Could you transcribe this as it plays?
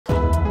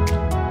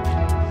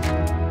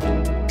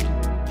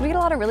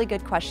lot of really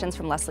good questions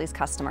from Leslie's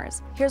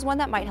customers. Here's one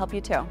that might help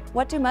you too.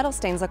 What do metal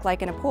stains look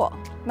like in a pool?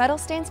 Metal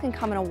stains can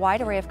come in a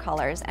wide array of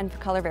colors and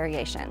color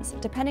variations,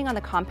 depending on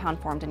the compound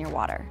formed in your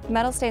water.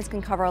 Metal stains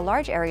can cover a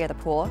large area of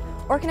the pool,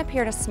 or can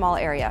appear in a small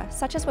area,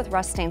 such as with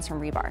rust stains from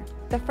rebar.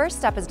 The first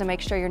step is to make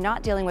sure you're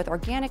not dealing with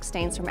organic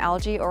stains from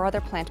algae or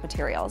other plant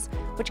materials,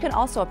 which can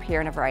also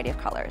appear in a variety of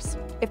colors.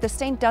 If the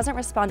stain doesn't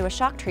respond to a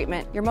shock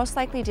treatment, you're most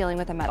likely dealing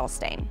with a metal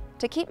stain.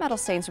 To keep metal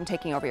stains from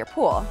taking over your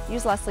pool,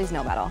 use Leslie's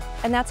NoMetal.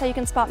 And that's how you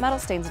can spot metal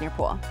stains in your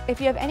pool. If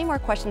you have any more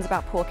questions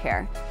about pool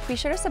care, be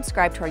sure to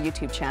subscribe to our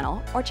YouTube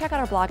channel or check out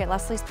our blog at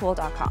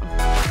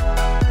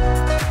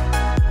lesliespool.com.